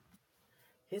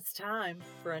It's time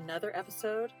for another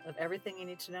episode of Everything You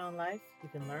Need to Know in Life You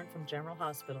Can Learn from General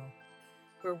Hospital,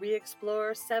 where we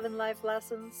explore 7 life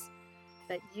lessons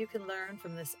that you can learn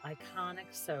from this iconic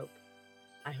soap.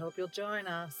 I hope you'll join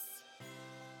us.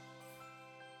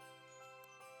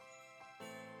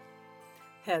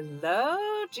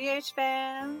 Hello, GH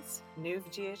fans, new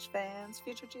GH fans,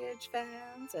 future GH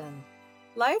fans, and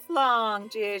lifelong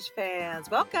GH fans.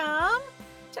 Welcome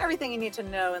to Everything You Need to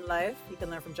Know in Life You Can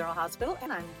Learn from General Hospital.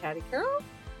 And I'm Catty Girl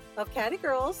of Catty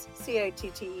Girls,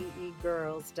 CATTEE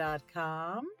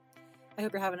girls.com. I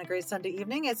hope you're having a great Sunday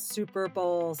evening. It's Super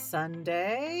Bowl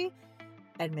Sunday.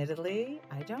 Admittedly,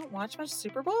 I don't watch much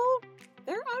Super Bowl.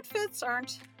 Their outfits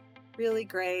aren't really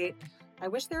great. I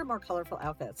wish there were more colorful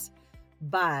outfits.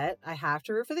 But I have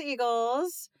to root for the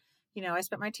Eagles. You know, I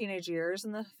spent my teenage years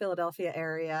in the Philadelphia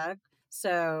area.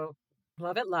 So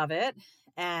love it.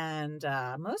 And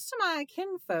most of my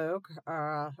kinfolk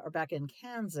are back in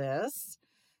Kansas.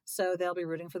 So they'll be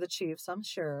rooting for the Chiefs, I'm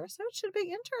sure. So it should be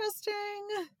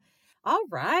interesting. All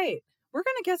right. We're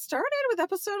going to get started with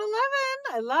episode 11.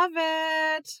 I love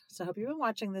it. So I hope you've been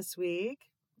watching this week.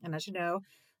 And as you know,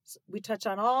 we touch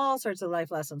on all sorts of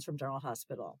life lessons from General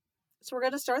Hospital. So we're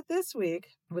going to start this week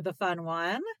with a fun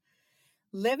one.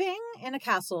 Living in a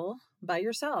castle by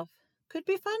yourself could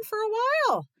be fun for a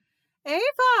while.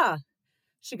 Ava,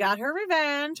 she got her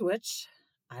revenge, which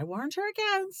I warned her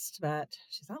against, but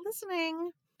she's not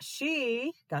listening.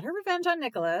 She got her revenge on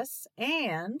Nicholas,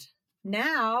 and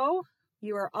now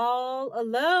you are all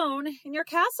alone in your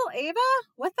castle, Ava.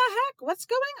 What the heck? What's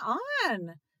going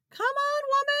on? Come on,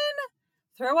 woman.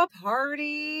 Throw a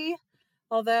party.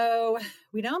 Although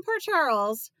we know in Port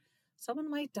Charles, someone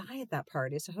might die at that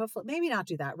party. So hopefully, maybe not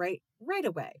do that right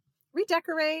away.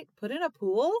 Redecorate, put in a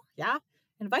pool. Yeah.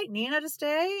 Invite Nina to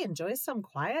stay. Enjoy some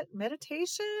quiet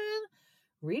meditation,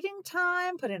 reading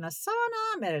time, put in a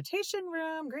sauna, meditation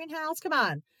room, greenhouse. Come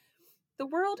on. The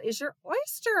world is your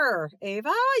oyster,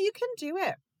 Ava. You can do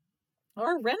it.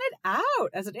 Or rent it out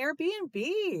as an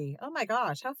Airbnb. Oh my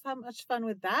gosh, how much fun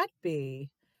would that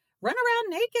be? Run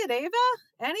around naked, Ava.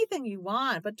 Anything you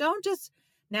want, but don't just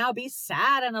now be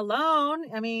sad and alone.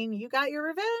 I mean, you got your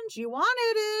revenge. You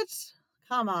wanted it.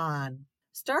 Come on.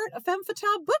 Start a femme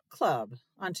fatale book club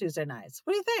on Tuesday nights.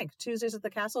 What do you think? Tuesdays at the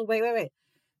Castle? Wait.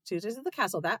 Tuesdays at the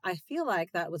Castle. That I feel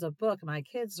like that was a book my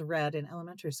kids read in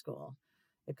elementary school.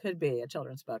 It could be a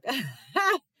children's book.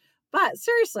 But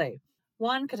seriously,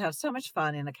 one could have so much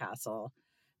fun in a castle.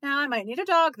 Now, I might need a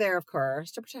dog there, of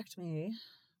course, to protect me.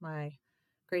 My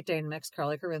Great Dane mix,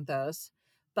 Carly Corinthos.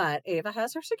 But Ava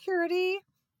has her security,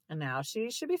 and now she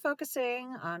should be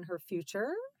focusing on her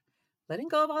future, letting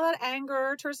go of all that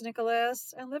anger towards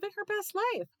Nicholas, and living her best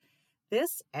life.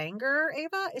 This anger,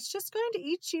 Ava, it's just going to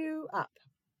eat you up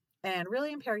and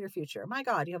really impair your future. My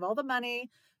God, you have all the money.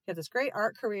 You have this great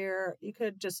art career. You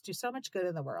could just do so much good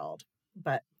in the world.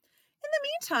 But in the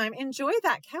meantime, enjoy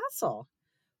that castle.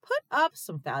 Put up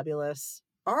some fabulous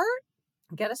art.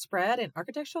 Get a spread in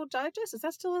Architectural Digest. Is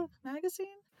that still a magazine?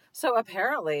 So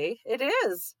apparently it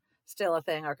is still a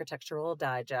thing, Architectural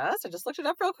Digest. I just looked it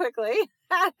up real quickly.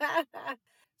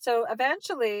 So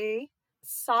eventually,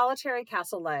 solitary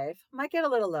castle life might get a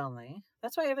little lonely.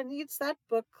 That's why Ava needs that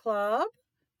book club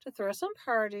to throw some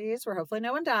parties where hopefully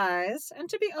no one dies and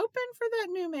to be open for that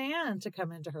new man to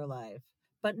come into her life.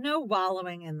 But no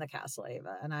wallowing in the castle,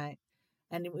 Ava.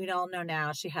 And we all know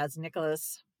now she has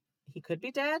Nicholas. He could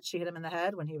be dead. She hit him in the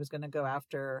head when he was going to go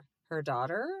after her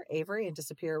daughter, Avery, and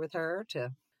disappear with her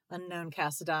to unknown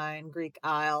Cassadine, Greek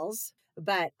Isles.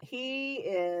 But he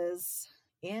is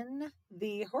in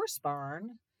the horse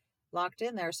barn, locked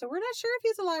in there. So we're not sure if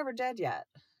he's alive or dead yet.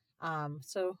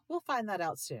 So we'll find that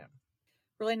out soon.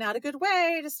 Really not a good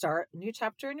way to start a new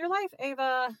chapter in your life,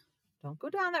 Ava. Don't go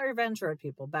down that revenge road,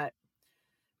 people. But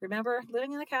remember,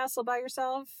 living in a castle by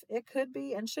yourself, it could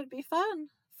be and should be fun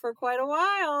for quite a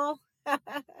while.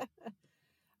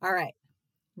 All right.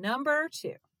 Number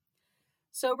 2.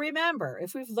 So remember,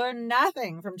 if we've learned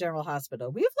nothing from General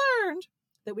Hospital, we've learned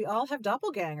that we all have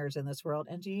doppelgangers in this world.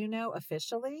 And do you know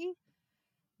officially,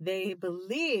 they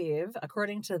believe,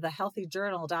 according to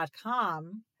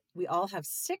thehealthyjournal.com, we all have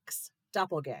 6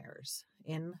 doppelgangers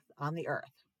on the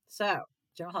earth. So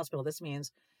General Hospital, this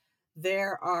means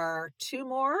there are 2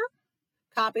 more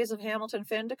copies of Hamilton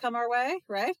Finn to come our way,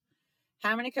 right?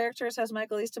 How many characters has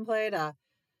Michael Easton played?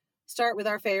 Start with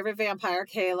our favorite vampire,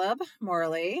 Caleb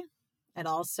Morley, and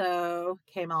also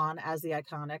came on as the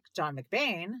iconic John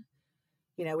McBain,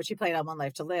 which he played on One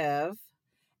Life to Live.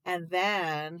 And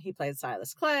then he played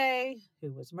Silas Clay,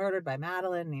 who was murdered by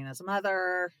Madeline, Nina's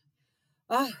mother.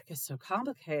 Oh, it gets so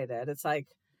complicated. It's like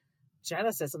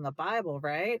Genesis in the Bible,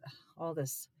 right? All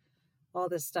this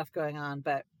stuff going on.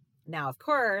 But now, of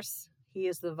course, he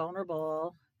is the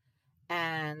vulnerable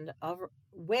and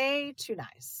way too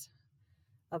nice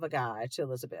of a guy to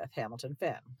Elizabeth Hamilton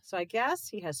Finn. So I guess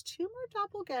he has 2 more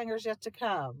doppelgangers yet to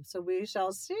come. So we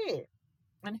shall see.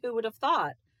 And who would have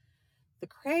thought the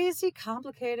crazy,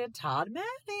 complicated Todd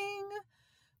Manning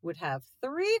would have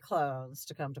 3 clones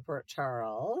to come to Port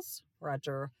Charles?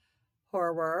 Roger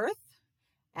Horworth,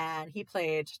 and he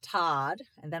played Todd.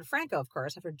 And then Franco, of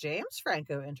course, after James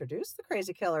Franco introduced the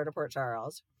crazy killer to Port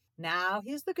Charles. Now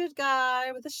he's the good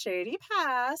guy with a shady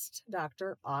past,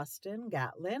 Dr. Austin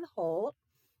Gatlin Holt.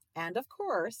 And of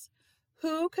course,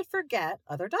 who could forget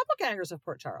other doppelgangers of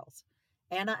Port Charles?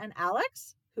 Anna and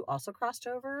Alex, who also crossed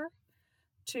over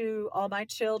to All My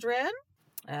Children.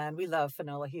 And we love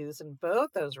Finola Hughes in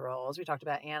both those roles. We talked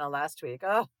about Anna last week.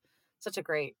 Oh, such a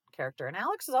great character. And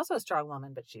Alex is also a strong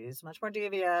woman, but she's much more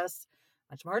devious,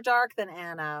 much more dark than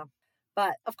Anna.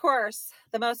 But of course,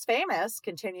 the most famous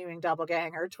continuing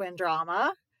doppelganger twin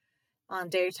drama on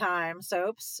daytime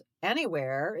soaps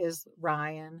anywhere is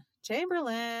Ryan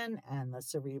Chamberlain and the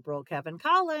cerebral Kevin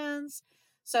Collins.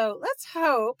 So let's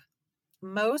hope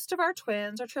most of our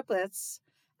twins or triplets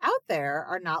out there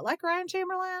are not like Ryan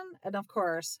Chamberlain. And of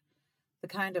course, the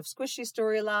kind of squishy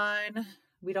storyline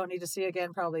we don't need to see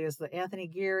again probably is the Anthony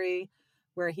Geary,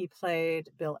 where he played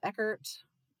Bill Eckert,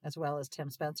 as well as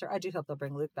Tim Spencer. I do hope they'll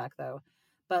bring Luke back, though.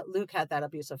 But Luke had that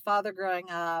abusive father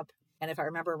growing up. And if I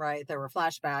remember right, there were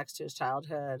flashbacks to his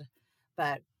childhood.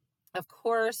 But of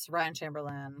course, Ryan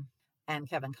Chamberlain and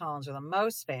Kevin Collins are the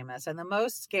most famous and the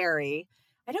most scary.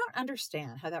 I don't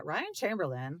understand how that Ryan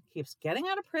Chamberlain keeps getting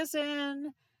out of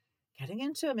prison, getting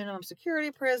into a minimum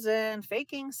security prison,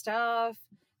 faking stuff,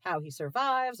 how he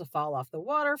survives a fall off the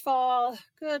waterfall.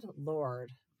 Good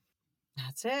Lord.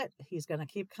 That's it. He's going to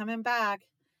keep coming back.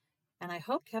 And I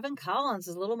hope Kevin Collins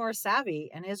is a little more savvy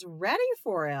and is ready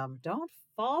for him. Don't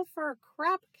fall for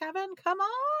crap, Kevin. Come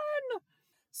on.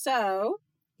 So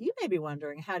you may be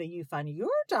wondering, how do you find your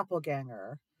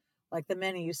doppelganger? Like the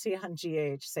many you see on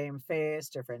GH, same face,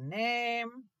 different name.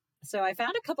 So I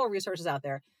found a couple of resources out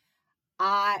there.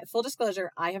 Full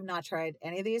disclosure, I have not tried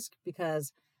any of these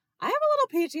because I have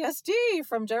a little PTSD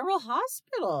from General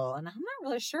Hospital, and I'm not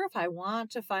really sure if I want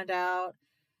to find out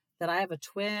that I have a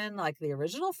twin like the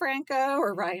original Franco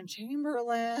or Ryan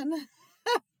Chamberlain.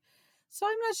 So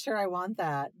I'm not sure I want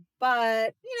that,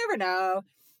 but you never know.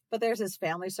 But there's this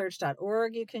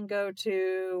familysearch.org you can go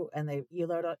to, and you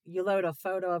load a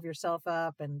photo of yourself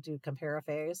up and do compare a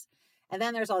face. And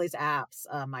then there's all these apps,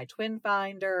 My Twin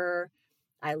Finder,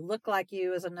 I Look Like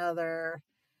You is another.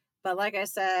 But like I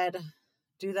said,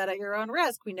 do that at your own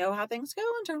risk. We know how things go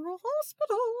in General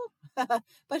Hospital,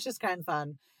 but it's just kind of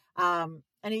fun.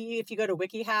 And if you go to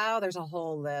WikiHow, there's a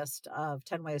whole list of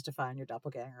 10 ways to find your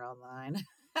doppelganger online.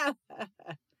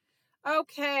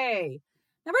 Okay.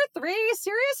 Number 3,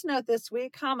 serious note this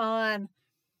week. Come on.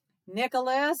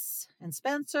 Nicholas and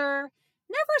Spencer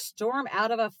never storm out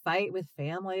of a fight with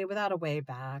family without a way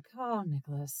back. Oh,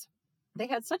 Nicholas. They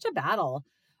had such a battle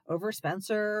over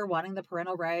Spencer wanting the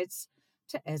parental rights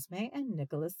to Esme and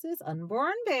Nicholas's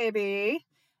unborn baby.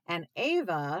 And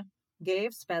Ava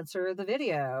gave Spencer the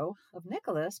video of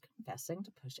Nicholas confessing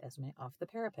to push Esme off the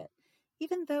parapet.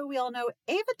 Even though we all know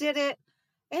Ava did it.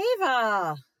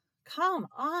 Ava! Come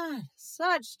on,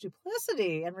 such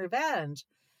duplicity and revenge.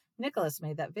 Nicholas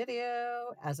made that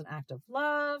video as an act of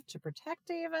love to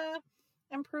protect Ava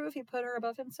and prove he put her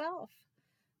above himself.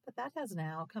 But that has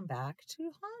now come back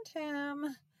to haunt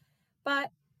him. But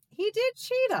he did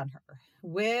cheat on her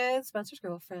with Spencer's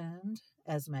girlfriend,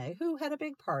 Esme, who had a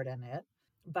big part in it.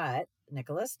 But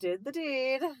Nicholas did the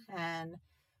deed. And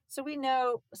so we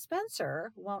know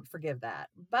Spencer won't forgive that.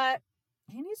 But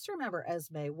he needs to remember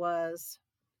Esme was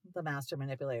the master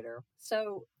manipulator.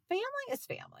 So family is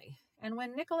family. And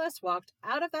when Nicholas walked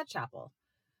out of that chapel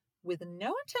with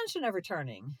no intention of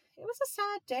returning, it was a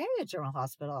sad day at General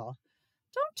Hospital.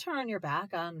 Don't turn your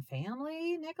back on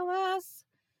family, Nicholas.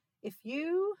 If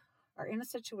you are in a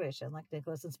situation like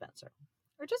Nicholas and Spencer,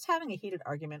 or just having a heated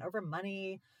argument over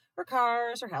money or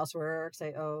cars or housework,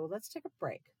 say, oh, let's take a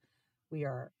break. We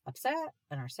are upset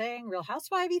and are saying real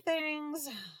housewifey things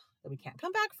that we can't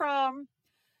come back from.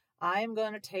 I'm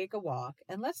going to take a walk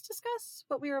and let's discuss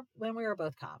when we were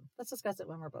both calm. Let's discuss it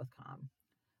when we're both calm.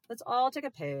 Let's all take a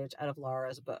page out of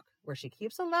Laura's book where she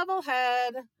keeps a level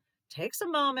head, takes a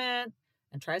moment,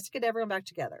 and tries to get everyone back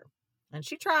together. And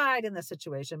she tried in this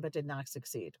situation, but did not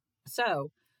succeed. So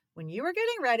when you are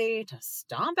getting ready to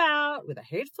stomp out with a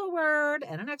hateful word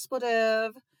and an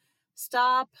expletive,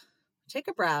 stop, take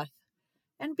a breath,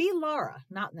 and be Laura,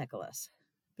 not Nicholas.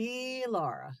 be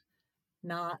Laura,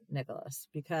 not Nicholas,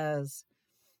 because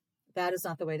that is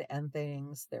not the way to end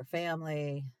things. They're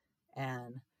family,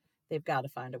 and they've got to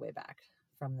find a way back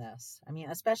from this. I mean,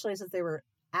 especially since they were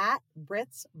at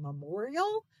Britt's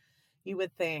memorial, you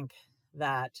would think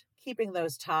that keeping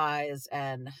those ties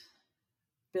and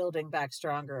building back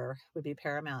stronger would be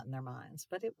paramount in their minds,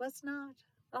 but it was not,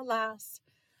 alas.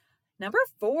 Number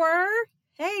 4,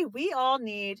 hey, we all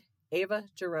need Ava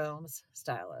Jerome's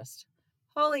stylist.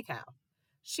 Holy cow.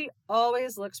 She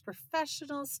always looks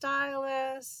professional,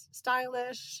 stylish,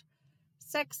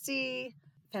 sexy,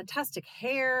 fantastic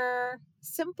hair,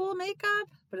 simple makeup,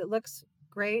 but it looks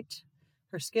great.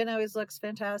 Her skin always looks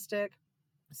fantastic.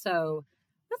 So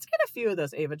let's get a few of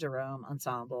those Ava Jerome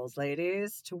ensembles,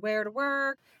 ladies, to wear to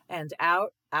work and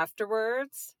out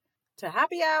afterwards to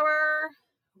happy hour,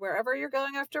 wherever you're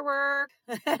going after work,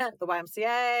 the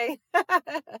YMCA.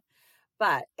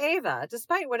 But Ava,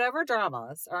 despite whatever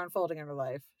dramas are unfolding in her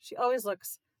life, she always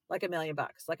looks like $1 million,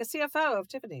 like a CFO of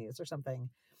Tiffany's or something.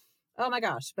 Oh my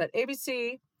gosh. But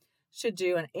ABC should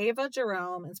do an Ava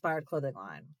Jerome inspired clothing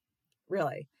line.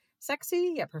 Really.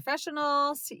 Sexy yet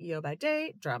professional, CEO by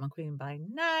day, drama queen by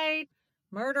night,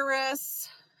 murderous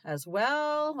as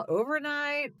well,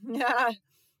 overnight. Yeah.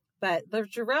 But the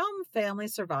Jerome family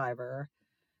survivor,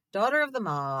 daughter of the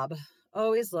mob,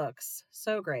 always looks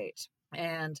so great.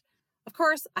 And of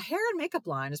course, a hair and makeup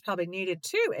line is probably needed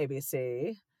too,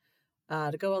 ABC,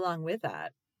 to go along with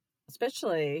that.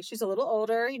 Especially, she's a little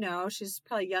older, she's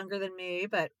probably younger than me,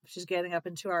 but she's getting up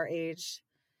into our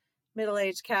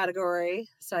middle-age category.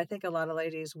 So I think a lot of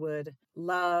ladies would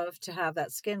love to have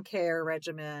that skincare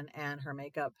regimen and her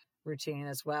makeup routine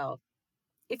as well.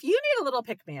 If you need a little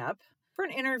pick-me-up for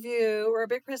an interview or a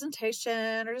big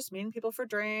presentation or just meeting people for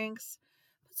drinks,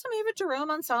 put some Ava Jerome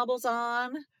ensembles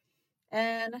on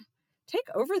and take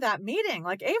over that meeting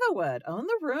like Ava would. Own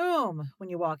the room when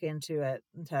you walk into it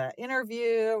to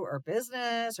interview or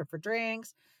business or for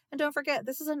drinks. And don't forget,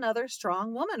 this is another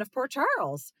strong woman of Port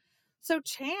Charles. So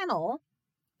channel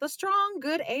the strong,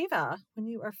 good Ava when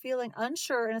you are feeling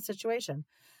unsure in a situation.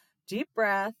 Deep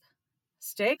breath,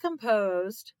 stay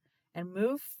composed, and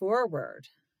move forward.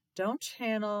 Don't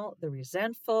channel the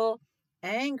resentful,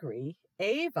 angry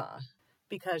Ava,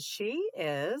 because she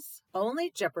is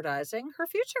only jeopardizing her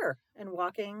future and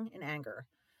walking in anger.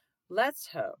 Let's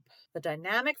hope the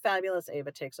dynamic, fabulous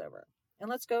Ava takes over. And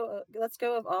let's go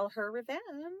of all her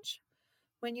revenge.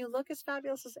 When you look as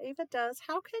fabulous as Ava does,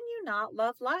 how can you not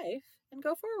love life and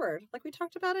go forward? Like we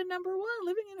talked about in number 1,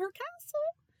 living in her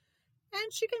castle.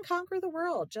 And she can conquer the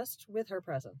world just with her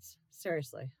presence.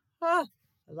 Seriously. Oh,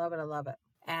 I love it. I love it.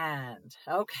 And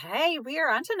okay, we are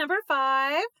on to number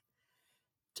 5.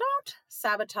 Don't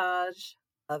sabotage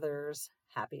others'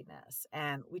 happiness.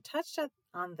 And we touched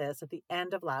on this at the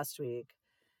end of last week.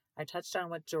 I touched on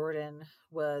what Jordan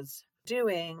was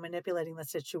doing, manipulating the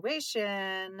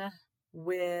situation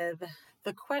with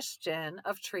the question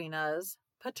of Trina's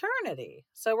paternity.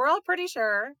 So we're all pretty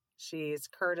sure she's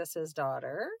Curtis's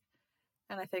daughter.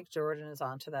 And I think Jordan is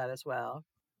onto that as well.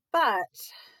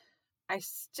 But I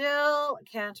still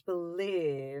can't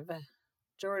believe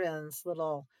Jordan's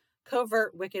little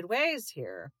covert wicked ways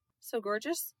here. So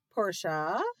gorgeous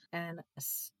Portia and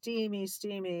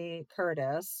steamy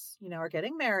Curtis, are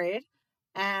getting married.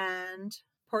 And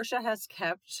Portia has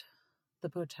kept the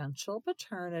potential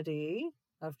paternity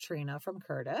of Trina from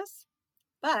Curtis.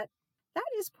 But that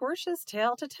is Portia's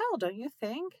tale to tell, don't you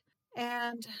think?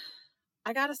 And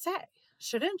I gotta say,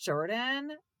 shouldn't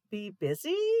Jordan be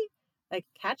busy, like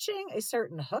catching a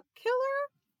certain hook killer?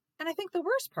 And I think the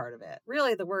worst part of it,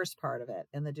 really the worst part of it,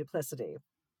 and the duplicity,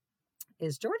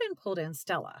 is Jordan pulled in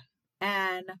Stella.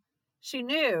 And she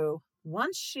knew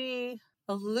once she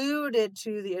alluded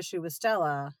to the issue with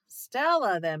Stella,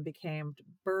 Stella then became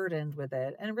burdened with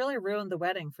it and really ruined the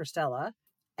wedding for Stella.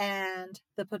 And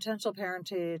the potential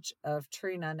parentage of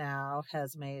Trina now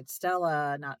has made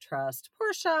Stella not trust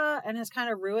Portia and has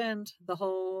kind of ruined the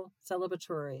whole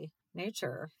celebratory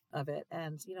nature of it.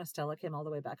 And, Stella came all the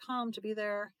way back home to be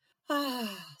there.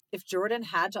 If Jordan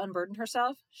had to unburden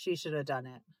herself, she should have done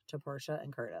it to Portia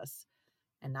and Curtis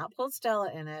and not pulled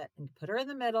Stella in it and put her in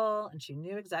the middle. And she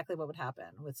knew exactly what would happen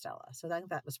with Stella. So I think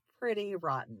that was pretty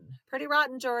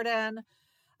rotten, Jordan.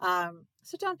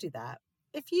 So don't do that.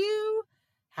 If you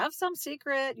have some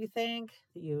secret you think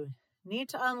that you need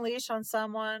to unleash on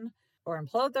someone or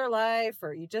implode their life,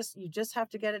 or you just have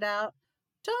to get it out,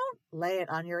 don't lay it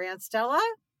on your Aunt Stella.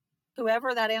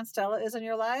 Whoever that Aunt Stella is in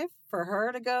your life, for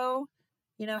her to go,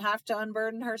 have to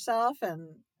unburden herself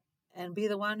and be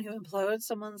the one who implodes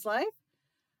someone's life.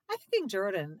 I think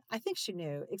Jordan, she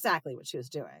knew exactly what she was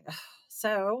doing.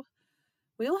 So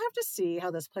We'll have to see how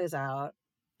this plays out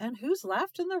and who's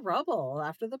left in the rubble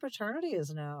after the paternity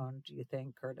is known. Do you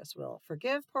think Curtis will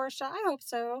forgive Portia? I hope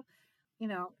so.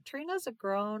 Trina's a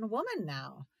grown woman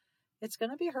now. It's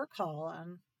going to be her call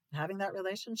on having that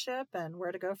relationship and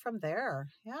where to go from there.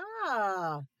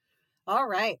 Yeah. All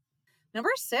right. Number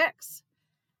 6,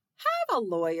 have a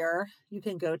lawyer you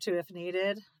can go to if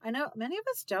needed. I know many of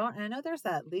us don't. I know there's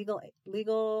that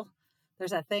legal,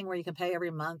 there's that thing where you can pay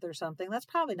every month or something. That's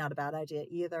probably not a bad idea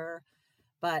either.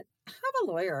 But have a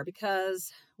lawyer,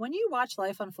 because when you watch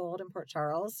life unfold in Port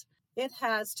Charles, it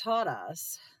has taught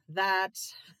us that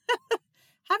having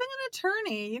an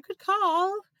attorney you could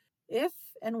call if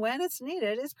and when it's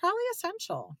needed is probably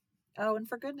essential. Oh, and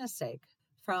for goodness sake,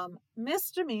 from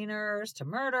misdemeanors to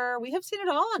murder, we have seen it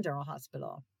all in General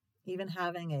Hospital. Even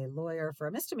having a lawyer for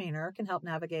a misdemeanor can help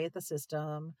navigate the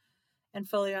system and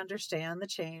fully understand the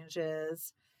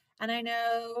changes. And I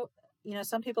know,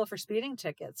 some people for speeding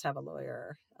tickets have a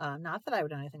lawyer. Not that I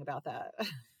would know anything about that.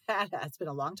 It's been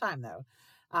a long time, though.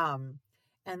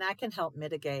 And that can help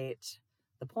mitigate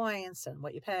the points and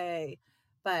what you pay.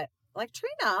 But like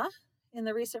Trina in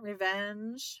the recent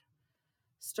revenge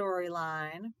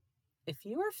storyline, if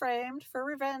you are framed for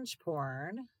revenge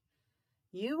porn,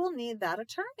 you will need that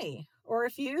attorney. Or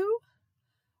if you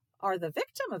are the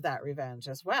victim of that revenge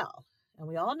as well. And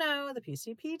we all know the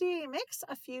PCPD makes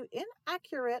a few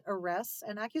inaccurate arrests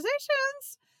and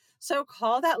accusations. So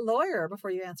call that lawyer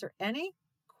before you answer any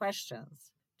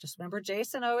questions. Just remember,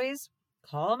 Jason always,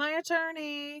 call my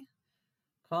attorney.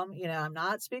 Call me, I'm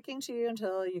not speaking to you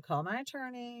until you call my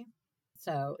attorney.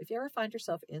 So if you ever find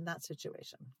yourself in that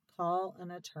situation, call an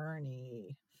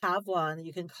attorney. Have one that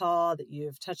you can call, that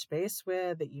you've touched base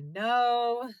with, that you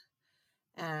know,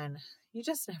 and you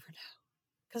just never know.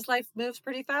 Because life moves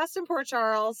pretty fast in Port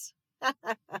Charles.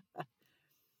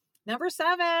 Number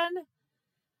 7,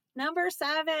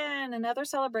 another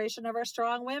celebration of our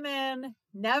strong women.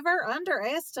 Never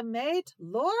underestimate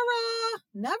Laura.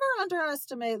 Never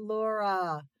underestimate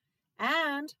Laura.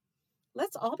 And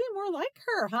let's all be more like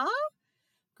her, huh?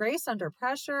 Grace under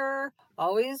pressure,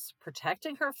 always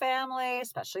protecting her family,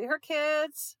 especially her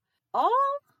kids, all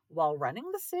while running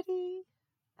the city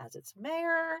as its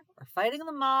mayor, or fighting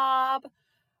the mob,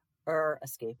 or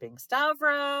escaping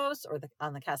Stavros, or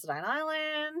on the Cassadine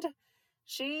Island.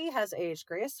 She has aged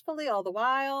gracefully all the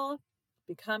while,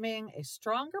 becoming a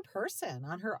stronger person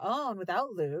on her own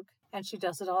without Luke. And she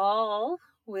does it all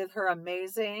with her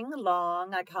amazing,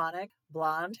 long, iconic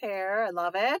blonde hair. I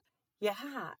love it.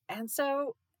 Yeah. And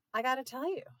so I got to tell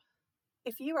you,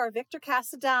 if you are Victor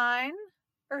Cassadine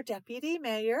or Deputy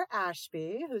Mayor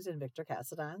Ashby, who's in Victor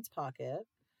Cassadine's pocket,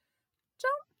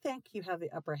 don't think you have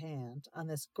the upper hand on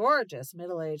this gorgeous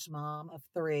middle-aged mom of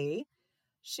 3.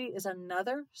 She is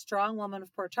another strong woman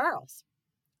of Port Charles.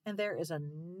 And there is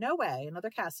no way another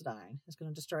Cassadine is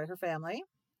going to destroy her family.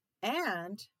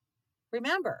 And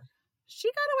remember, she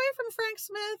got away from Frank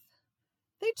Smith.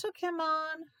 They took him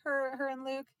on, her and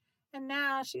Luke, and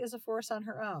now she is a force on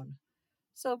her own.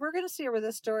 So we're going to see where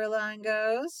this storyline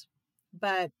goes.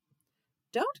 But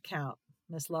don't count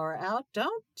Miss Laura out.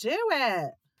 Don't do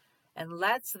it. And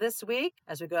let's, this week,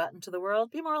 as we go out into the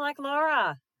world, be more like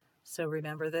Laura. So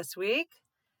remember this week,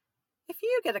 if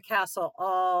you get a castle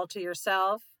all to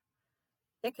yourself,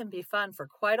 it can be fun for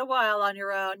quite a while on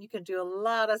your own. You can do a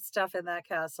lot of stuff in that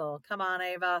castle. Come on,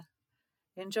 Ava.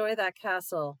 Enjoy that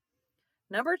castle.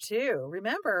 Number 2,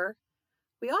 remember,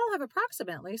 we all have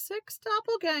approximately 6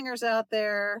 doppelgangers out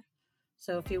there.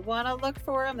 So if you want to look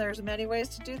for them, there's many ways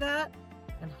to do that.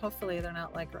 And hopefully they're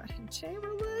not like Ryan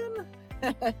Chamberlain.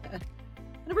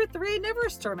 Number 3, never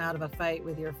storm out of a fight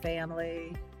with your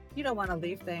family. You don't want to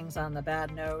leave things on the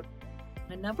bad note.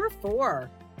 And number 4,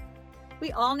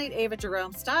 we all need Ava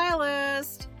Jerome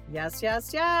stylist. Yes,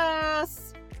 yes,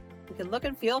 yes. We can look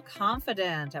and feel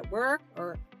confident at work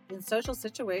or in social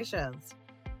situations.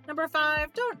 Number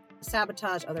 5, don't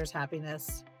sabotage others'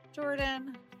 happiness.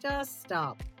 Jordan, just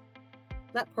stop.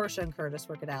 Let Portia and Curtis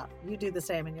work it out. You do the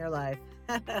same in your life.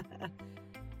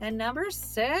 And number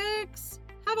 6,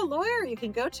 have a lawyer you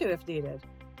can go to if needed.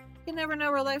 You never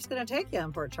know where life's going to take you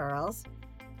in Port Charles.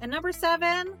 And number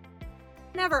 7,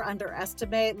 never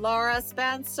underestimate Laura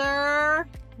Spencer.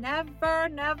 Never,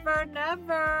 never,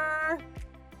 never.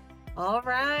 All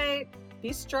right.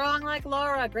 Be strong like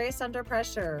Laura. Grace under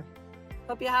pressure.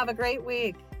 Hope you have a great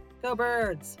week. Go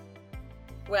Birds.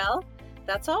 Well,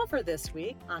 that's all for this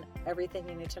week on everything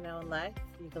you need to know in life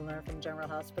you can learn from General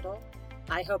Hospital.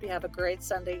 I hope you have a great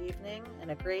Sunday evening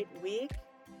and a great week.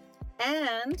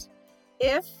 And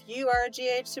if you are a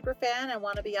GH superfan and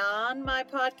want to be on my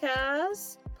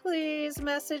podcast, please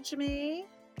message me.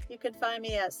 You can find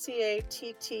me at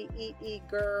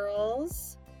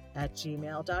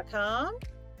catteegirls@gmail.com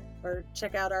or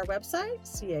check out our website,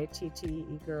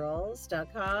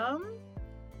 catteegirls.com.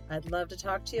 I'd love to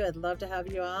talk to you. I'd love to have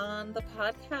you on the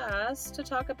podcast to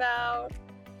talk about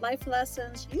life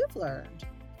lessons you've learned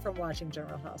from watching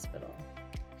General Hospital.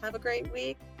 Have a great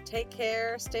week. Take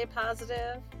care. Stay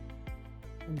positive.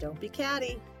 And don't be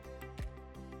catty.